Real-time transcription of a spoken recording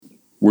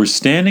We're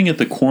standing at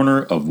the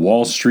corner of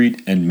Wall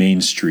Street and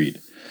Main Street.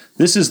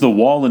 This is the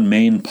Wall and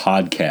Main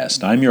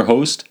podcast. I'm your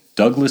host,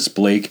 Douglas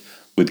Blake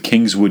with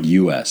Kingswood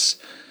U.S.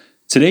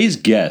 Today's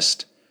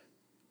guest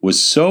was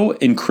so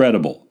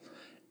incredible,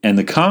 and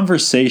the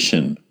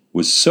conversation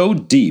was so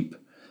deep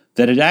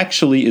that it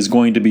actually is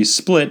going to be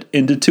split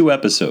into 2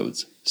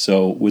 episodes.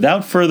 So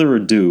without further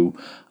ado,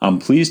 I'm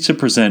pleased to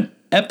present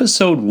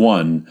episode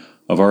 1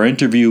 of our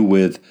interview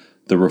with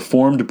the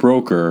reformed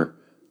broker,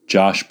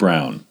 Josh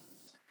Brown.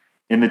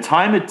 In the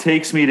time it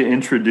takes me to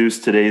introduce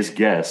today's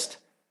guest,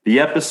 the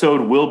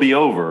episode will be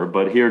over,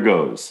 but here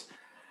goes.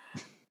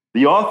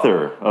 The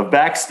author of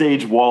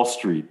Backstage Wall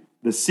Street,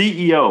 the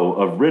CEO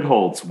of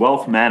Ritholtz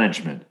Wealth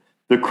Management,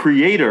 the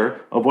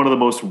creator of one of the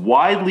most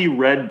widely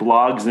read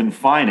blogs in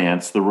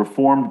finance, The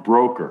Reformed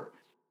Broker,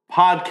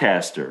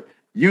 podcaster,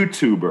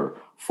 YouTuber,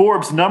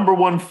 Forbes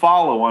 #1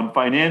 follow on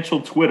financial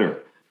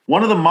Twitter,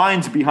 one of the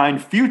minds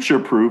behind Future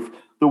Proof,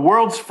 the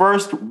world's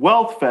first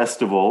wealth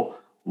festival,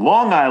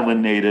 Long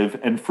Island native,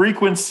 and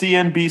frequent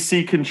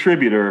CNBC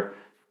contributor,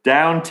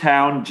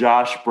 Downtown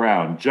Josh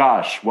Brown.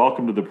 Josh,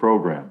 welcome to the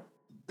program.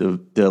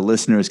 The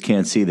listeners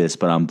can't see this,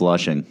 but I'm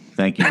blushing.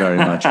 Thank you very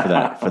much for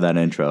that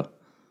intro.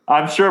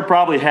 I'm sure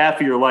probably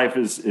half of your life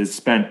is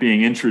spent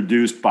being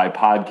introduced by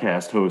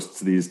podcast hosts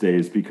these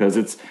days because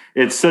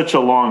it's such a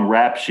long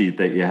rap sheet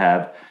that you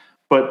have.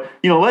 But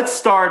let's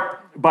start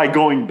by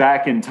going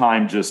back in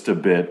time just a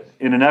bit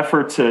in an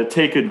effort to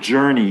take a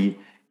journey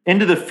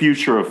into the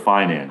future of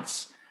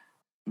finance.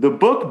 The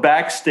book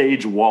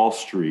Backstage Wall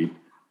Street,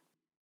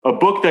 a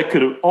book that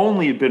could have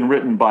only been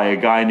written by a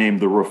guy named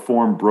the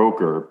Reformed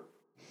Broker,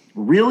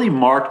 really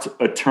marked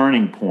a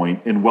turning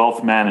point in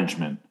wealth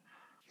management.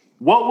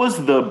 What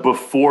was the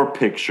before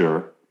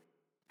picture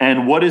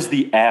and what is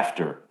the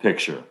after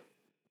picture?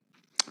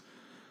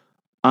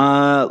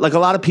 Like a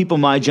lot of people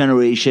my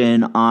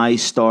generation, I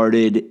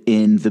started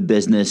in the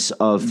business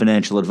of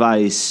financial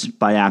advice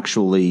by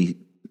actually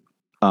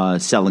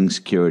selling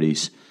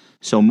securities.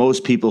 So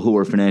most people who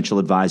are financial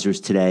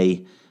advisors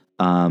today,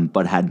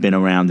 but had been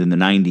around in the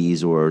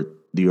 90s or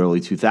the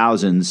early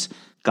 2000s,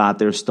 got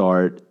their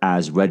start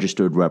as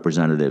registered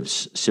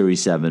representatives,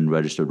 Series 7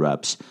 registered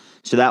reps.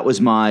 So that was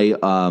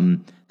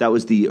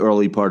the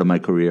early part of my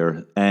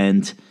career.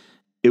 And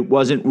it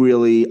wasn't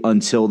really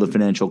until the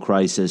financial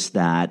crisis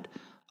that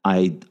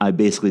I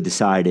basically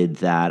decided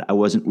that I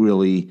wasn't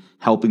really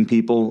helping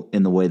people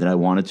in the way that I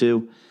wanted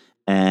to.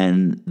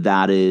 And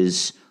that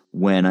is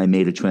when I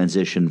made a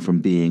transition from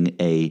being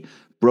a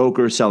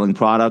broker selling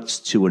products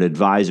to an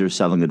advisor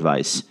selling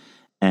advice.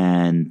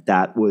 And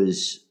that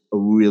was a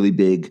really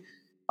big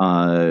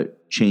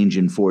change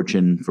in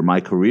fortune for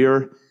my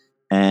career.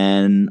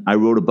 And I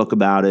wrote a book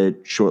about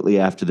it shortly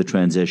after the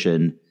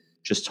transition,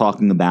 just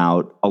talking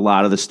about a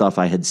lot of the stuff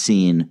I had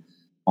seen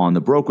on the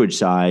brokerage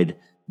side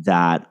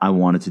that I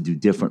wanted to do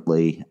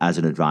differently as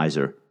an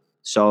advisor.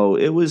 So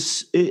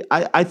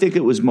I think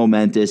it was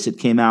momentous. It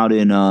came out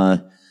in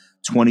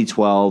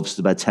 2012, so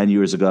about 10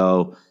 years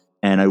ago,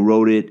 and I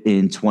wrote it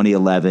in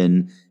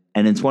 2011.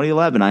 And in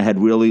 2011, I had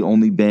really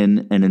only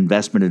been an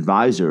investment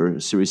advisor,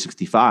 Series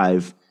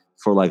 65,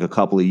 for like a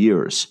couple of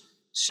years.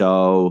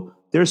 So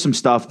there's some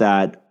stuff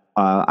that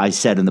I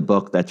said in the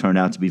book that turned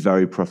out to be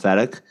very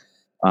prophetic.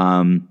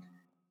 And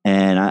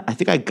I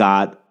think I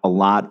got a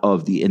lot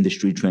of the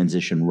industry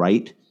transition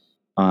right.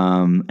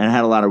 And I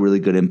had a lot of really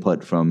good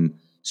input from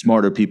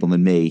smarter people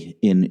than me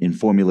in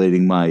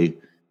formulating my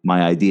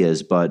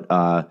ideas. But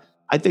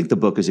I think the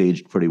book has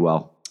aged pretty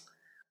well.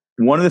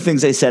 One of the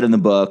things I said in the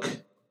book,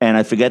 and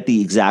I forget the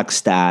exact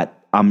stat,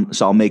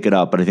 so I'll make it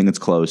up, but I think it's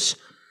close.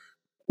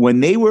 When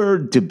they were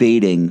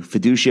debating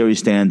fiduciary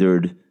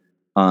standard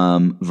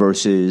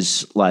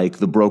versus like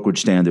the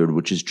brokerage standard,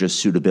 which is just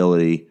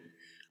suitability,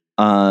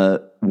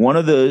 one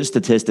of the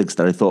statistics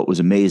that I thought was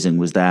amazing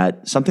was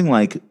that something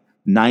like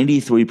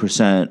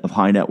 93% of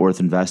high net worth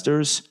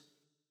investors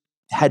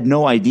had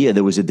no idea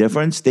there was a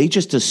difference. They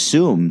just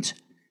assumed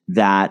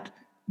that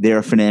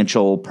their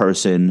financial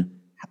person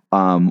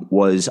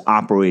was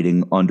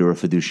operating under a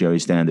fiduciary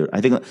standard.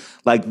 I think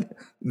like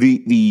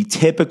the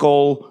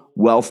typical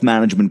wealth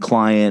management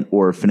client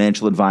or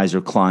financial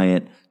advisor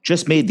client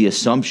just made the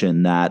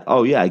assumption that,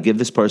 oh yeah, I give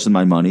this person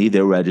my money,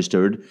 they're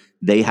registered,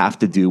 they have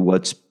to do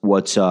what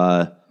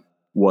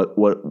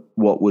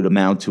would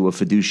amount to a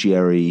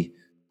fiduciary,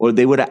 or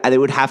they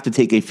would have to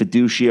take a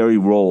fiduciary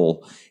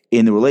role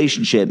in the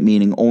relationship,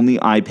 meaning only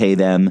I pay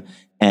them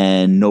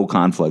and no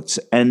conflicts.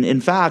 And in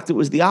fact, it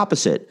was the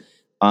opposite.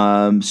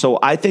 So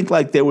I think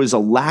like there was a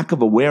lack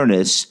of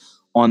awareness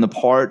on the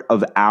part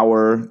of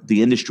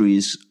the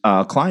industry's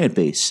client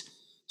base.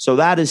 So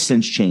that has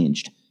since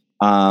changed.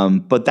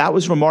 But that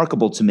was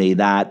remarkable to me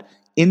that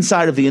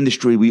inside of the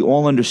industry, we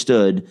all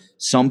understood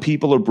some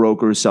people are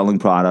brokers selling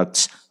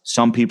products,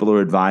 some people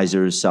are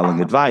advisors selling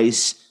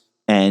advice,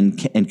 and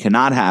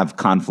cannot have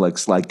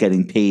conflicts like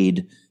getting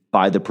paid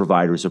by the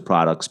providers of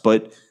products.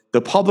 But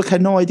the public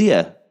had no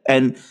idea.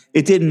 And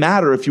it didn't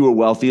matter if you were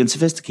wealthy and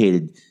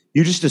sophisticated.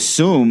 You just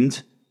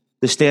assumed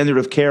the standard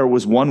of care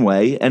was one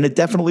way, and it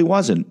definitely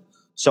wasn't.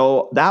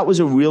 So that was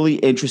a really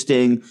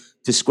interesting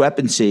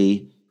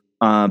discrepancy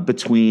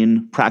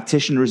between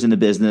practitioners in the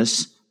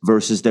business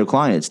versus their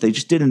clients. They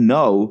just didn't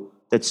know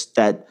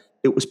that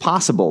it was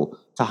possible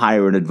to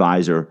hire an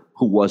advisor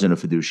who wasn't a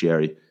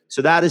fiduciary.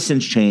 So that has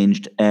since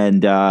changed,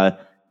 and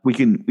we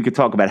could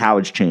talk about how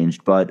it's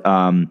changed. But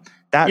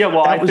that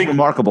was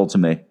remarkable to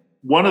me.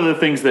 One of the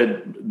things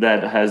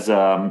that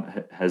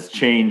has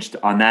changed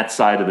on that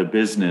side of the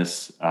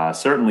business,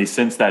 certainly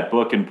since that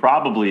book, and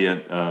probably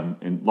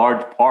in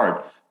large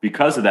part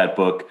because of that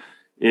book,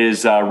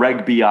 is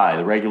Reg BI,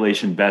 the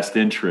Regulation Best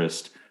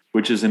Interest,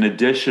 which is an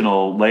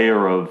additional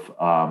layer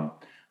of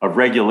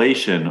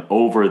regulation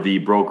over the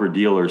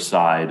broker-dealer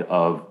side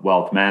of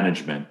wealth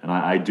management. And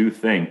I do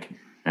think,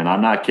 and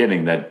I'm not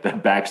kidding,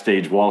 that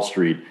Backstage Wall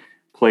Street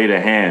played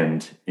a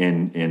hand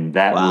in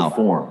that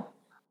reform.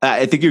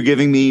 I think you're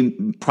giving me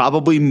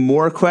probably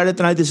more credit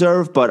than I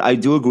deserve, but I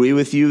do agree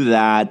with you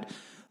that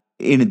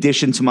in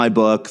addition to my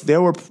book,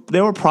 there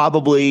were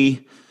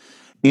probably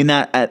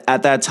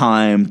at that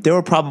time, there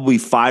were probably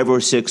 5 or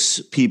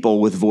 6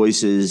 people with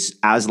voices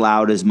as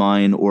loud as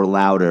mine or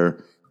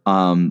louder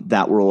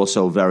that were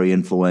also very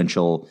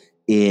influential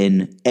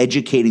in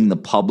educating the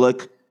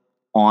public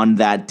on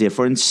that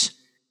difference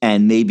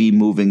and maybe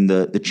moving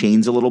the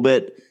chains a little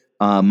bit.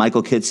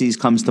 Michael Kitces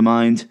comes to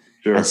mind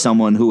as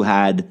someone who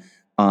had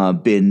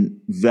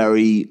been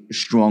very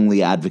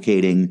strongly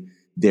advocating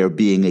there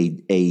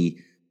being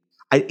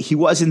he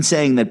wasn't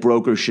saying that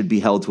brokers should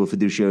be held to a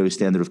fiduciary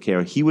standard of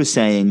care. He was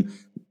saying,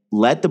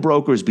 let the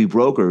brokers be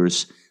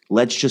brokers.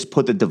 Let's just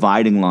put the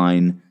dividing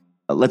line.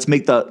 Let's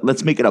make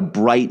it a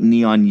bright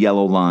neon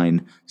yellow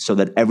line so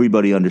that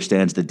everybody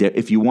understands that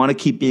if you want to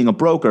keep being a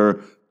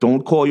broker,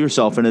 don't call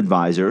yourself an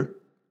advisor.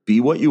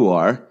 Be what you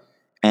are.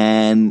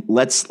 And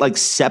let's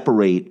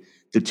separate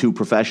the two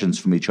professions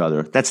from each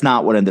other. That's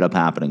not what ended up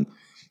happening.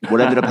 What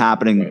ended up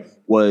happening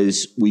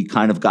was we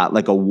kind of got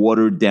like a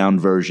watered down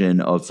version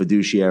of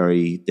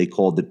fiduciary. They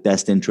called it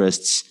best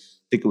interests.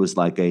 I think it was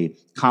like a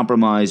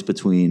compromise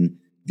between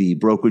the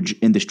brokerage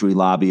industry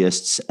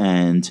lobbyists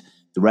and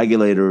the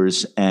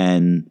regulators.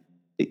 And,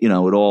 it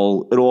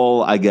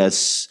all, I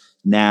guess,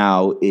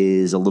 now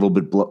is a little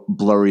bit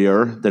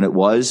blurrier than it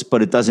was,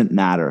 but it doesn't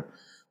matter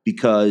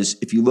because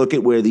if you look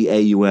at where the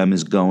AUM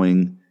is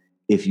going,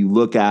 if you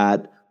look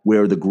at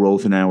where the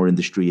growth in our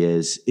industry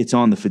is, it's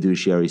on the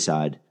fiduciary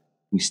side.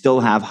 We still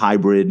have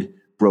hybrid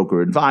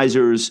broker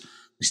advisors.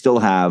 We still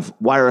have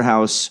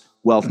wirehouse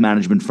wealth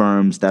management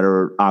firms that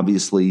are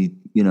obviously,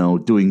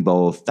 doing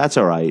both. That's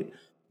all right.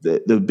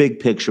 The big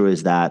picture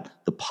is that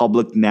the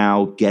public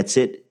now gets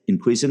it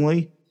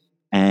increasingly,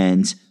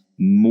 and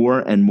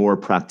more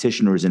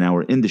practitioners in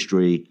our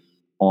industry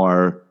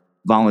are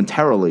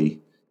voluntarily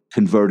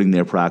converting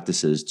their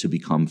practices to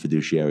become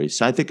fiduciaries.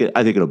 So I think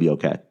it'll be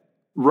okay.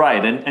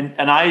 Right.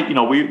 And I,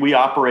 we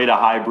operate a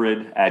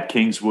hybrid at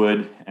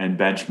Kingswood and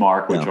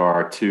Benchmark, which are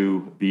our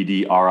 2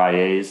 BD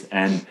RIAs.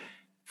 And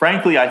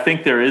frankly, I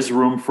think there is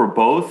room for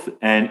both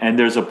and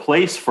there's a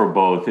place for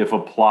both if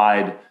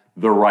applied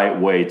the right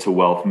way to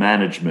wealth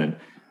management.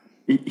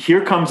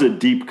 Here comes a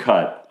deep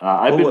cut.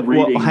 I've been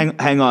reading.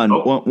 Hang on.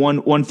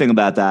 One thing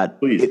about that.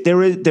 Please.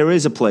 There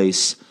is a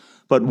place,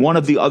 but one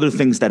of the other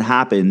things that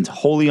happened,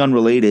 wholly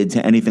unrelated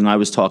to anything I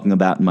was talking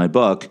about in my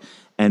book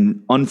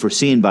and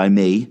unforeseen by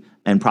me,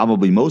 and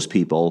probably most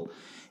people,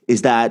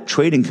 is that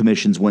trading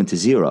commissions went to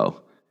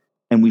zero.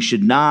 And we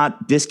should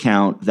not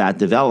discount that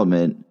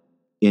development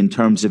in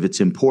terms of its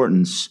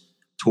importance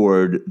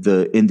toward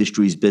the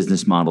industry's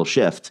business model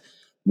shift.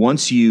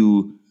 Once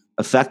you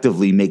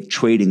effectively make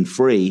trading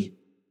free,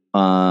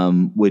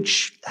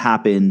 which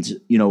happened,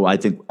 I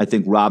think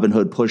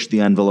Robinhood pushed the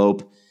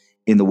envelope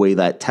in the way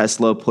that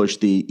Tesla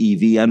pushed the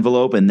EV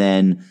envelope, and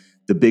then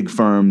the big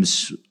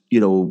firms,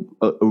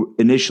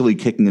 initially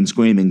kicking and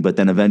screaming, but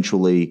then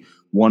eventually,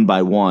 one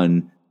by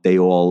one, they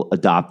all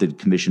adopted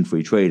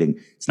commission-free trading.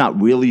 It's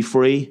not really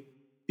free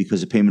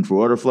because of payment for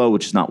order flow,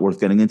 which is not worth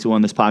getting into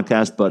on this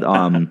podcast. But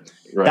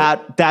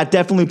right. that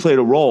definitely played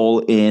a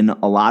role in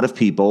a lot of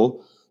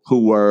people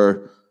who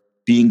were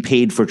being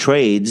paid for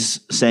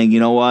trades, saying, you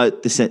know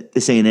what, this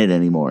ain't it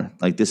anymore.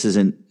 Like this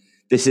isn't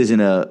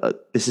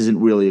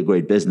really a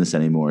great business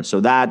anymore.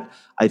 So that,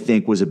 I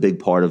think, was a big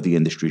part of the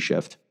industry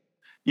shift.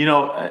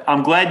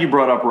 I'm glad you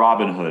brought up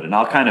Robinhood, and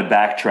I'll kind of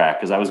backtrack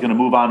because I was going to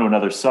move on to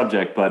another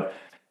subject. But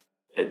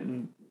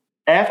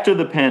after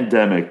the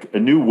pandemic, a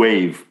new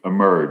wave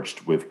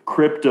emerged with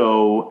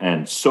crypto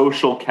and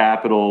social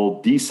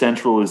capital,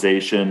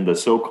 decentralization, the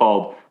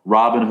so-called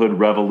Robinhood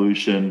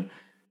revolution.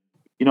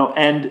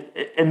 And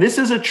this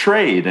is a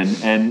trade,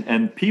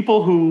 and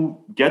people who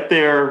get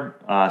their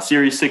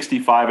Series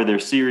 65 or their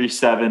Series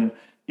 7,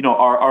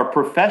 are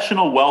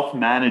professional wealth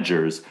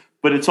managers.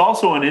 But it's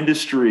also an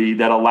industry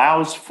that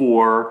allows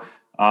for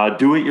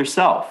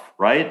do-it-yourself,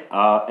 right?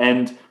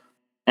 And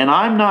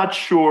I'm not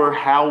sure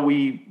how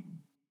we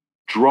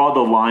draw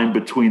the line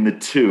between the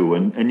two.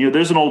 And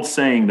there's an old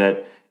saying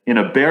that in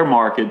a bear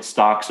market,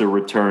 stocks are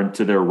returned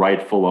to their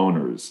rightful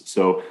owners.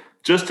 So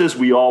just as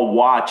we all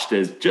watched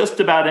as just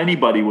about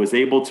anybody was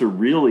able to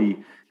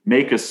really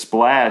make a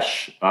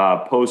splash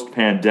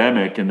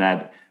post-pandemic in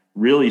that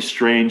really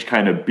strange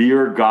kind of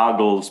beer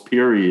goggles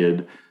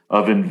period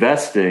of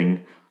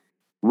investing,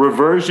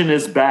 reversion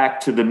is back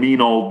to the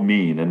mean old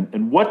mean.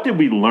 And what did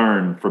we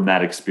learn from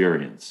that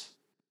experience?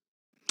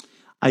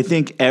 I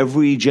think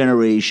every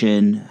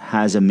generation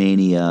has a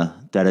mania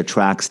that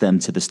attracts them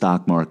to the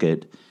stock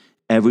market.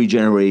 Every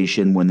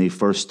generation, when they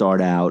first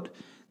start out,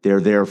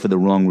 they're there for the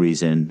wrong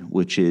reason,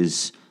 which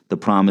is the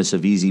promise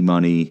of easy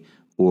money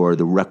or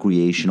the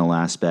recreational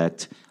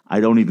aspect.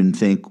 I don't even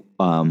think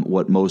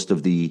what most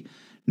of the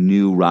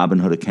new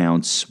Robinhood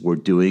accounts were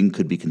doing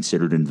could be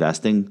considered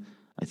investing.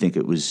 I think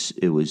it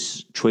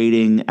was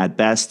trading at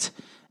best,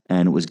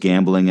 and it was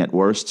gambling at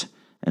worst,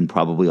 and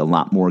probably a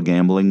lot more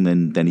gambling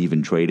than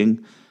even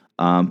trading.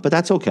 But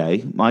that's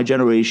okay. My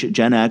generation,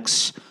 Gen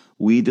X,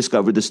 we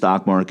discovered the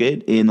stock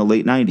market in the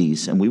late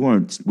 '90s, and we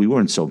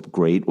weren't so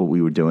great what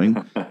we were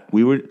doing.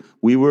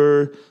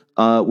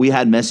 We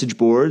had message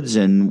boards,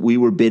 and we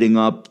were bidding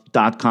up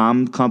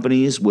 .com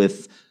companies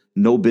with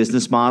no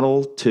business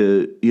model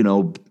to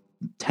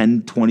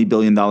 $10, $20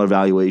 billion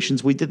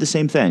valuations. We did the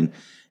same thing,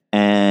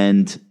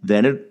 and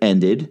then it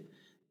ended.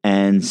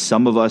 And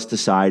some of us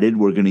decided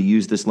we're going to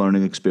use this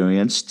learning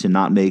experience to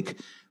not make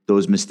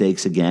those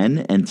mistakes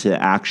again, and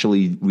to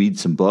actually read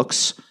some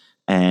books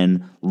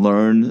and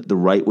learn the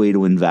right way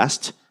to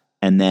invest,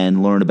 and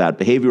then learn about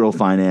behavioral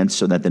finance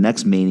so that the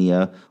next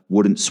mania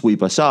wouldn't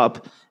sweep us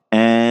up.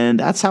 And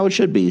that's how it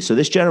should be. So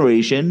this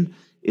generation,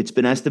 it's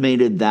been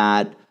estimated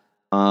that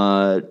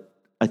I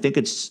think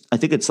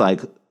it's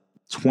like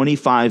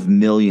 25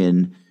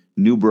 million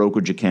new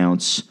brokerage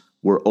accounts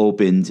were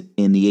opened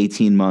in the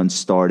 18 months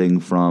starting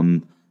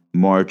from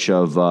March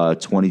of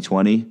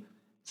 2020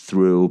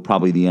 through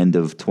probably the end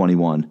of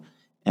 21.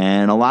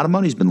 And a lot of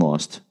money's been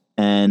lost.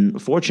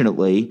 And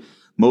fortunately,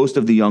 most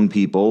of the young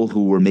people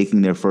who were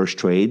making their first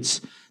trades,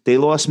 they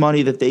lost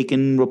money that they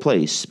can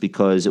replace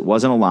because it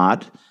wasn't a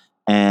lot.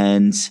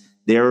 And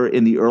they're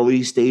in the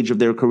early stage of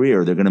their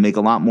career. They're going to make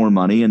a lot more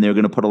money, and they're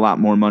going to put a lot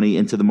more money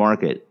into the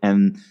market.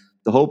 And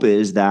the hope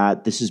is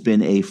that this has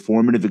been a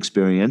formative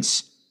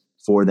experience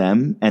for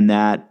them, and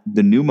that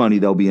the new money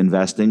they'll be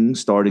investing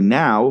starting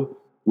now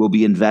will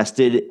be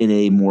invested in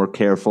a more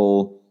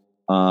careful,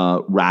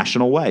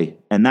 rational way.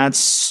 And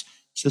that's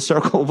the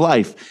circle of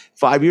life.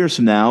 5 years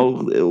from now,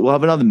 we'll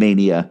have another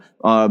mania.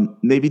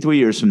 Maybe 3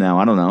 years from now,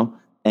 I don't know.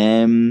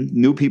 And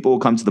new people will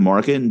come to the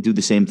market and do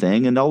the same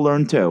thing, and they'll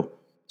learn too.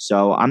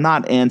 So I'm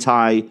not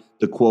anti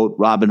the quote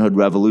Robinhood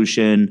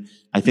revolution.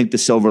 I think the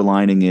silver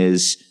lining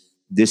is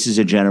this is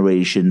a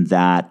generation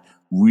that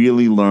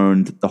really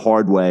learned the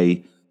hard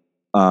way,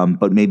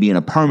 but maybe in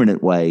a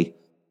permanent way,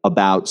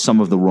 about some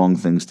of the wrong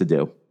things to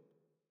do.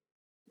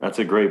 That's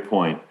a great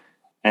point.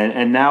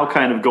 And now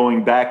kind of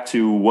going back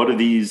to what do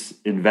these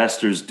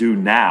investors do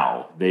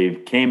now? They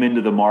came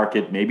into the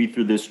market maybe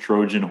through this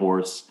Trojan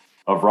horse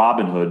of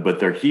Robinhood, but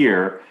they're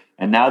here,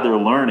 and now they're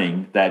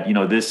learning that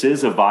this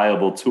is a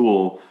viable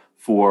tool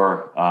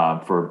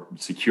for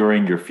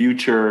securing your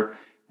future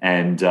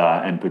and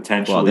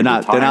potentially. Well,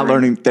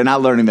 they're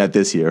not learning that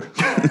this year.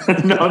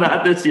 No,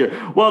 not this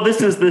year. Well,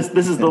 this is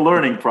the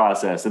learning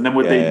process, and then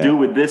what they do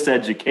with this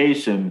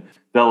education,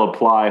 they'll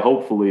apply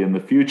hopefully in the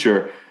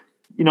future.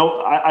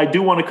 I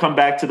do want to come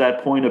back to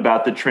that point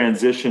about the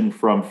transition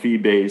from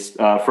fee-based,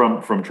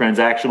 from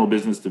transactional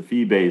business to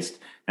fee-based,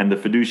 and the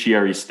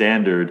fiduciary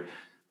standard.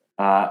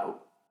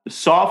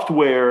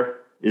 Software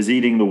is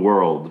eating the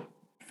world,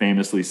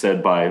 famously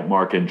said by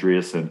Mark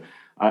Andreessen.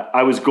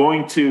 I was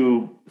going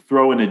to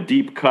throw in a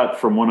deep cut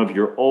from one of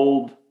your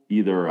old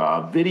either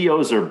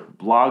videos or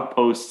blog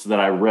posts that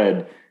I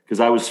read, because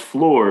I was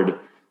floored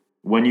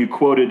when you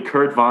quoted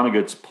Kurt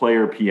Vonnegut's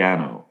Player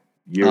Piano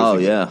years ago.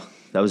 Yeah.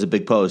 That was a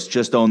big post.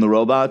 Just own the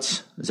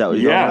robots? Is that what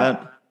you're talking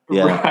about?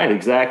 Yeah, right,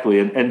 exactly.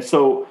 And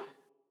so,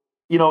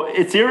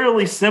 it's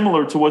eerily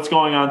similar to what's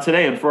going on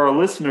today. And for our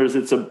listeners,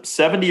 it's a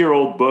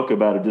 70-year-old book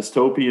about a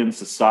dystopian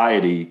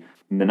society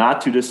in the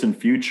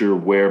not-too-distant future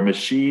where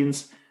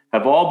machines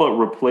have all but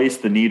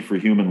replaced the need for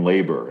human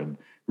labor. And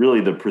really,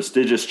 the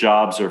prestigious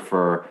jobs are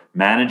for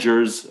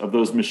managers of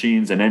those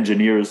machines and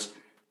engineers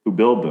who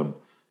build them.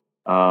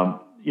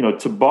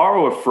 To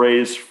borrow a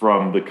phrase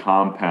from The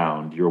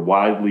Compound, your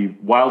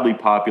widely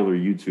popular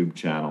YouTube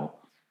channel,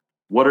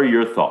 what are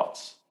your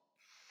thoughts?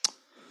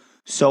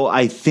 So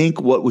I think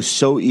what was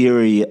so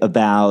eerie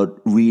about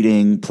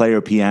reading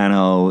Player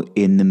Piano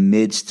in the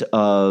midst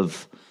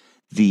of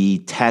the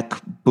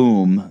tech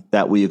boom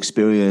that we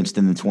experienced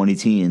in the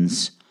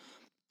 2010s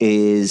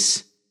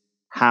is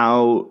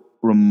how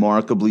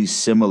remarkably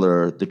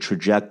similar the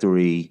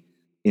trajectory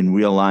in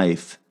real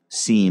life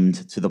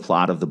seemed to the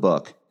plot of the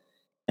book.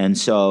 And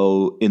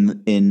so in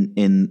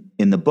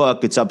the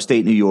book, it's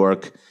upstate New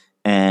York,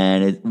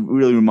 and it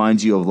really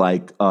reminds you of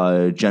like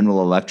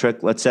General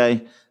Electric, let's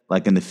say,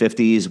 like in the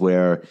 50s,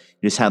 where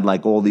you just had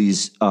like all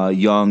these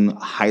young,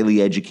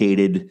 highly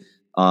educated,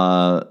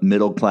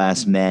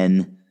 middle-class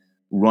men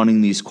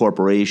running these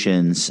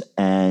corporations.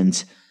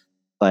 And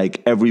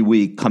like every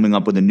week coming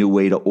up with a new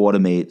way to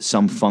automate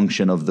some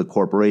function of the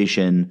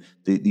corporation,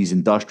 these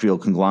industrial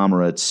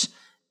conglomerates.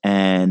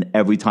 And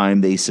every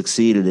time they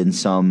succeeded in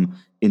some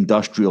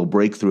industrial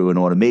breakthrough in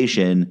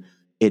automation,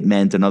 it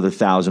meant another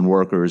 1,000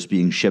 workers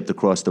being shipped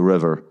across the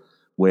river,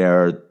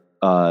 where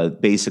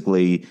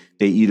basically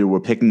they either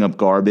were picking up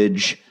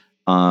garbage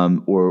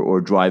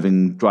or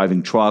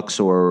driving trucks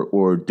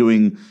or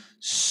doing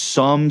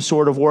some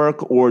sort of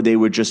work, or they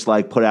were just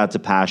like put out to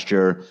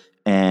pasture.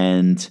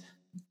 And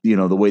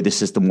the way the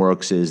system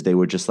works is they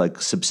were just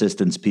like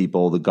subsistence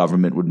people. The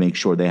government would make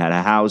sure they had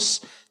a house,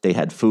 they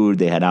had food,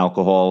 they had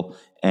alcohol,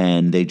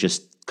 and they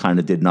just kind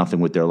of did nothing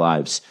with their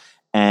lives.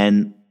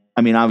 And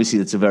I mean, obviously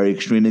that's a very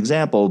extreme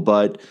example,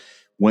 but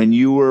when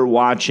you were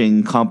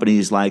watching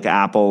companies like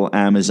Apple,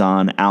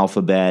 Amazon,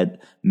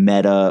 Alphabet,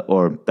 Meta,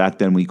 or back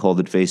then we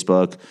called it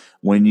Facebook,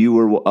 when you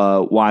were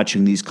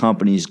watching these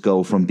companies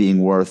go from being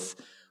worth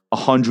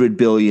 $100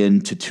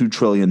 billion to $2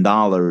 trillion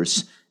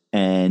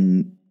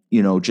and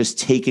just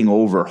taking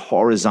over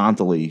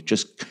horizontally,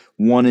 just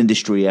one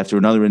industry after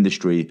another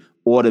industry,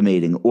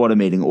 automating.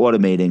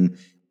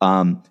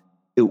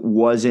 It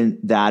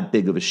wasn't that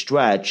big of a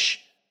stretch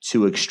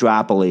to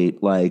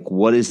extrapolate, like,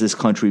 what is this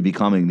country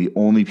becoming? The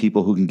only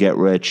people who can get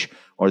rich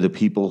are the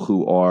people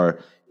who are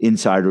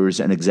insiders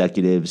and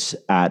executives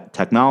at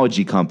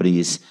technology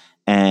companies.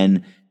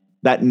 And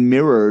that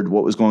mirrored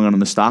what was going on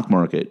in the stock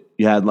market.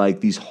 You had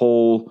like these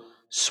whole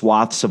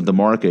swaths of the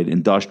market,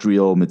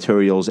 industrial,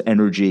 materials,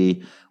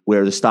 energy,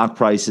 where the stock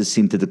prices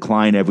seemed to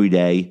decline every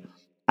day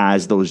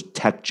as those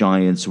tech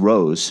giants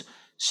rose.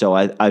 So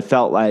I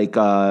felt like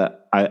I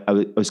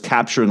was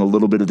capturing a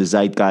little bit of the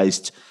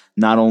zeitgeist,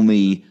 not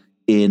only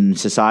in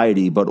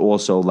society, but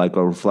also like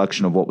a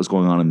reflection of what was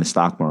going on in the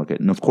stock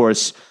market. And of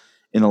course,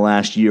 in the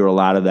last year, a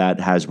lot of that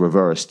has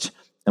reversed.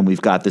 And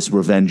we've got this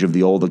revenge of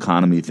the old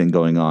economy thing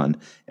going on.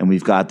 And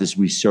we've got this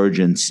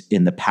resurgence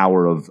in the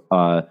power of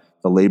the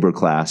labor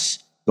class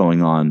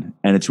going on.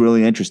 And it's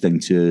really interesting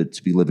to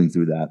be living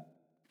through that.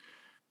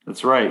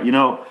 That's right.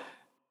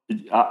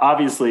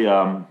 Obviously,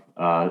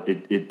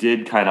 it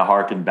did kind of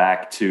harken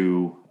back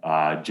to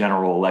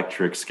General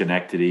Electric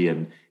Schenectady.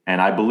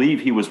 And I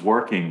believe he was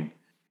working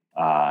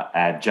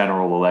at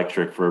General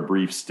Electric for a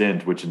brief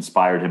stint, which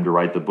inspired him to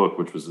write the book,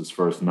 which was his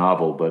first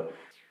novel. But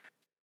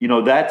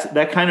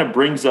that kind of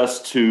brings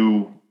us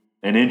to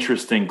an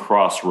interesting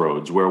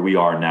crossroads where we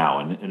are now.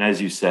 And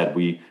as you said,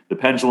 the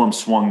pendulum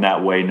swung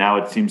that way. Now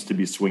it seems to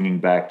be swinging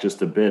back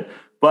just a bit.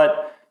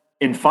 But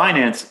in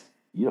finance,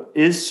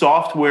 is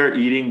software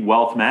eating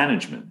wealth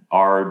management?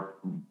 Are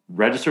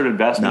registered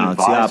investment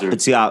advisors?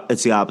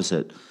 It's the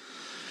opposite.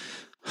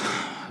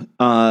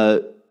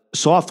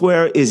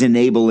 Software is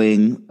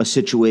enabling a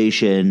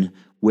situation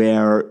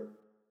where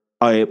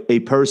a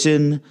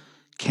person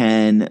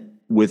can,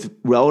 with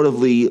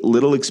relatively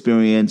little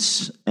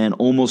experience and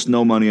almost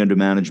no money under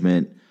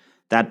management,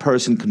 that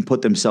person can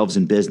put themselves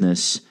in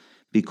business,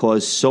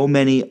 because so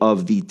many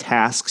of the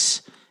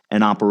tasks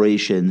and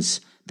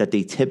operations that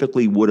they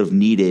typically would have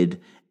needed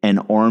an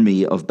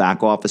army of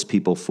back office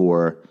people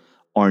for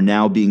are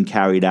now being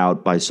carried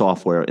out by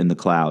software in the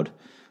cloud.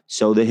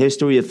 So the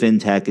history of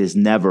fintech is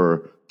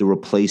never the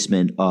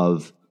replacement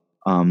of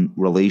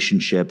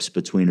relationships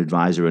between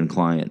advisor and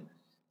client.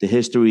 The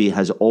history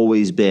has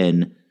always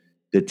been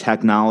the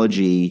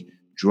technology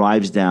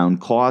drives down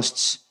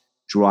costs,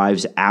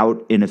 drives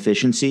out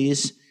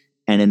inefficiencies,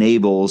 and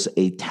enables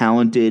a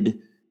talented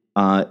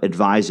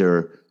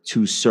advisor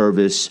to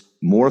service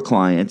more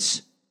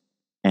clients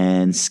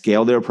and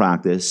scale their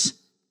practice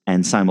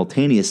and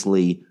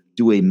simultaneously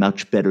do a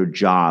much better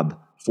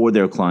job for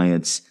their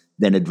clients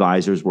than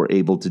advisors were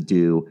able to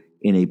do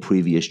in a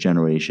previous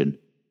generation.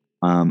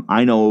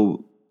 I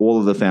know all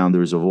of the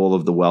founders of all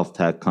of the wealth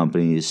tech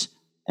companies,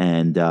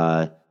 and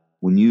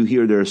when you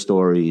hear their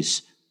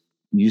stories,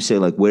 you say,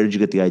 like, where did you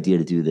get the idea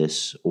to do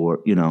this? Or,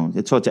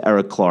 I talked to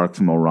Eric Clark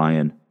from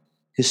Orion.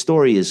 His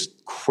story is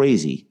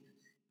crazy.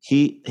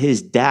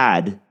 His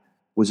dad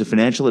was a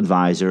financial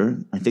advisor.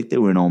 I think they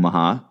were in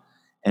Omaha.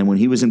 And when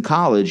he was in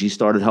college, he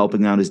started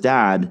helping out his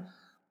dad,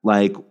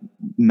 like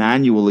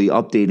manually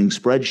updating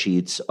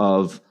spreadsheets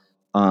of,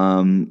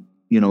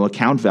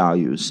 account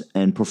values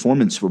and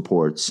performance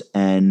reports,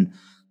 and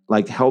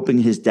like helping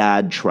his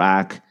dad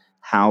track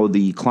how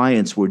the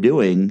clients were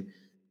doing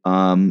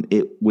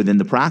it within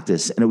the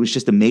practice. And it was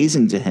just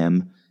amazing to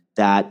him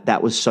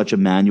that was such a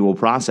manual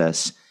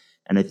process.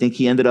 And I think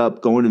he ended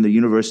up going to the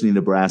University of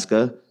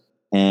Nebraska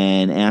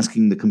and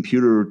asking the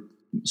computer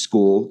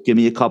school, give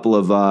me a couple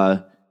of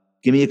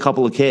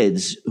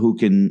kids who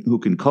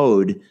can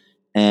code,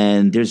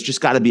 and there's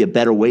just got to be a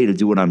better way to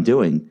do what I'm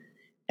doing.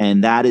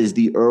 And that is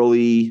the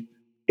early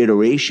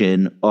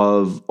iteration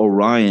of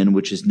Orion,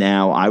 which is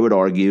now, I would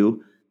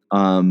argue,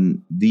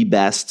 the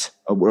best.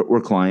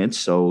 We're clients,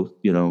 so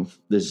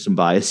there's some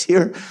bias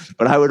here,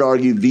 but I would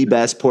argue the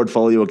best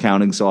portfolio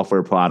accounting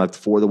software product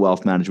for the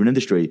wealth management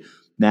industry.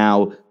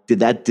 Now, did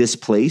that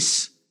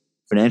displace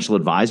financial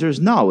advisors?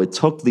 No, it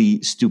took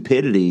the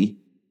stupidity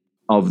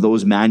of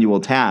those manual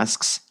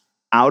tasks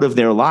out of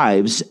their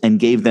lives and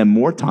gave them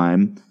more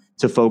time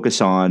to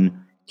focus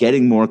on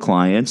getting more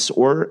clients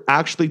or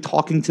actually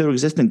talking to their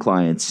existing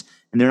clients.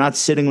 And they're not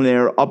sitting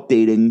there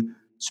updating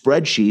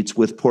spreadsheets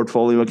with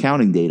portfolio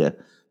accounting data.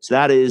 So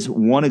that is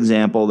one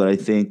example that I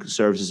think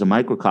serves as a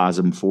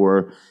microcosm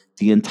for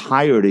the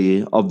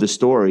entirety of the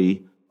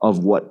story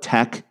of what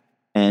tech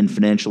and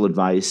financial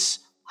advice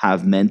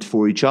have meant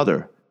for each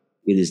other.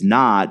 It is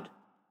not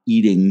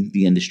eating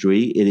the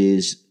industry. It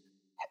is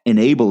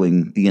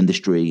enabling the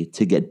industry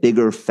to get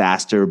bigger,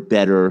 faster,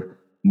 better,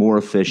 more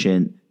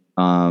efficient,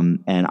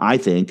 and I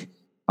think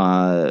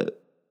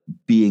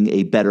being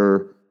a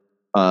better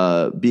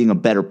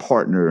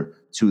partner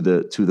to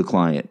the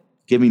client,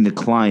 giving the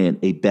client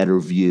a better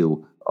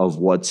view of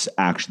what's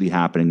actually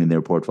happening in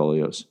their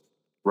portfolios.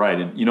 Right,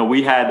 and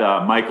we had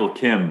Michael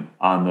Kim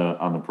on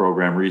the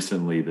program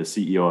recently, the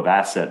CEO of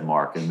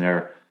AssetMark, and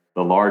they're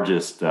the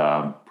largest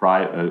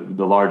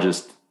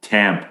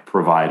TAMP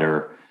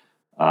provider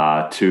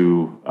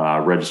to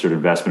registered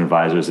investment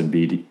advisors and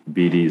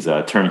BD's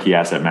turnkey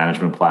asset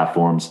management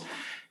platforms.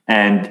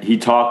 And he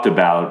talked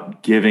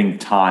about giving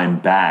time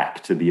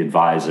back to the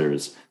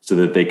advisors so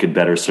that they could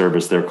better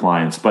service their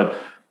clients. But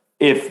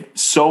if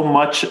so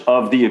much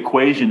of the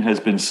equation has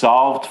been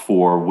solved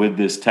for with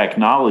this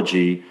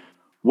technology,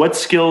 what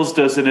skills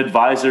does an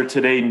advisor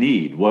today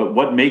need?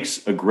 What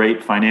makes a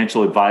great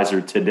financial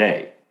advisor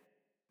today?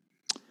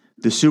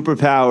 The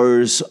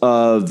superpowers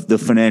of the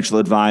financial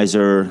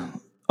advisor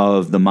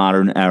of the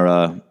modern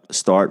era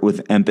start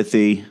with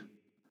empathy.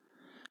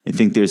 I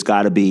think you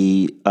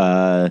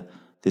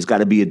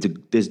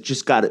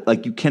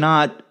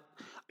cannot,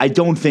 I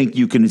don't think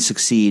you can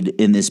succeed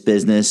in this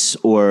business,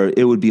 or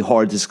it would be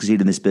hard to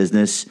succeed in this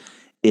business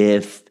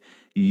if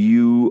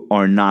you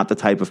are not the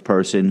type of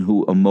person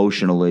who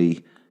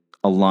emotionally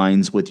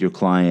aligns with your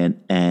client.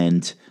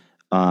 And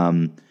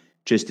I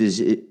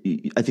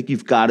think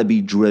you've got to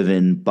be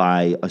driven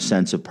by a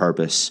sense of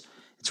purpose.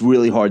 It's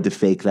really hard to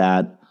fake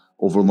that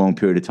over a long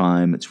period of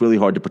time. It's really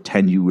hard to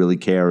pretend you really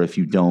care if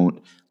you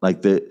don't.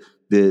 Like the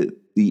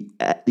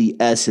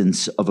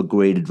essence of a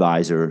great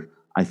advisor,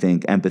 I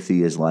think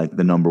empathy is like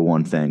the number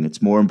one thing.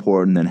 It's more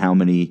important than how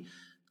many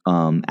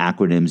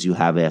acronyms you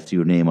have after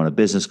your name on a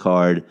business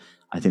card.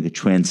 I think it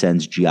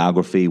transcends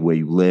geography, where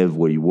you live,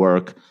 where you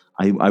work.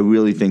 I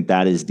really think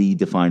that is the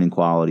defining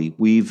quality.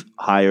 We've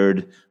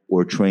hired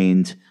or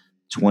trained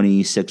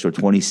 26 or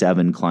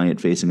 27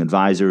 client-facing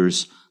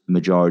advisors, the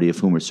majority of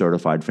whom are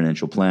certified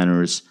financial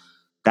planners.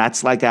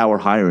 That's like our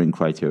hiring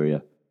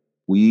criteria.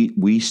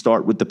 We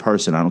start with the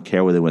person. I don't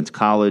care where they went to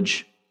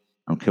college.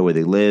 I don't care where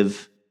they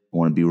live. I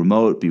want to be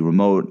remote.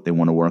 They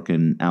want to work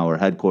in our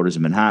headquarters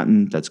in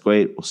Manhattan. That's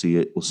great. We'll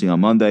see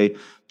on Monday.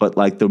 But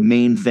like the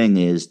main thing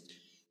is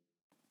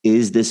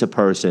this a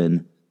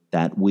person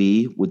that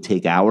we would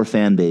take our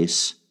fan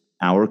base,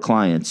 our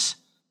clients,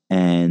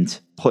 and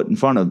put in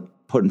front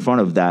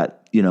of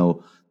that,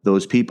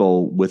 those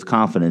people with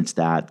confidence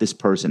that this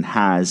person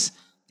has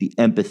the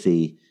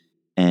empathy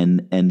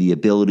and the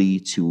ability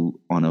to,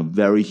 on a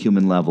very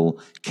human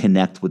level,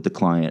 connect with the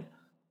client.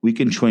 We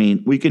can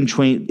train,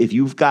 if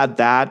you've got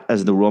that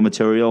as the raw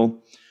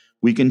material,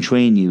 we can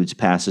train you to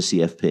pass a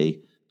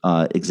CFP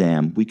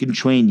exam. We can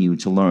train you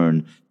to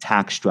learn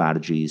tax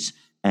strategies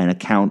and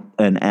account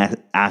and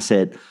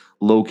asset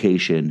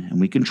location. And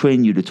we can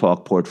train you to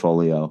talk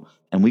portfolio.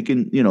 And we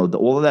can,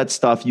 all of that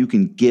stuff you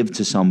can give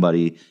to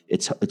somebody.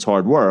 It's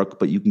hard work,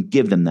 but you can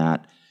give them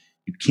that.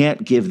 You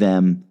can't give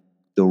them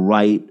the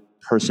right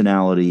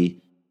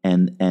personality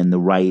and the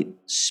right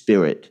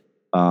spirit.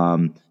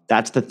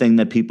 That's the thing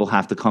that people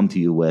have to come to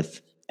you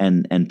with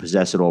and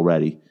possess it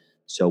already.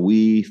 So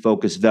we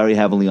focus very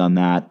heavily on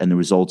that, and the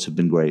results have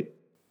been great.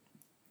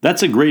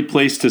 That's a great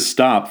place to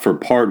stop for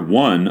part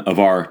one of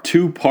our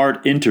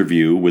two-part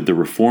interview with the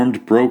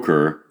reformed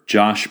broker,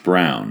 Josh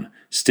Brown.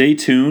 Stay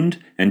tuned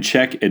and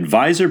check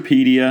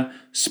Advisorpedia,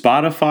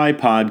 Spotify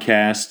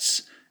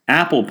Podcasts,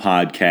 Apple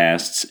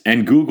Podcasts,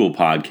 and Google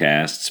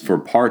Podcasts for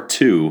part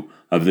two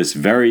of this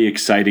very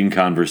exciting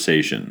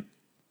conversation.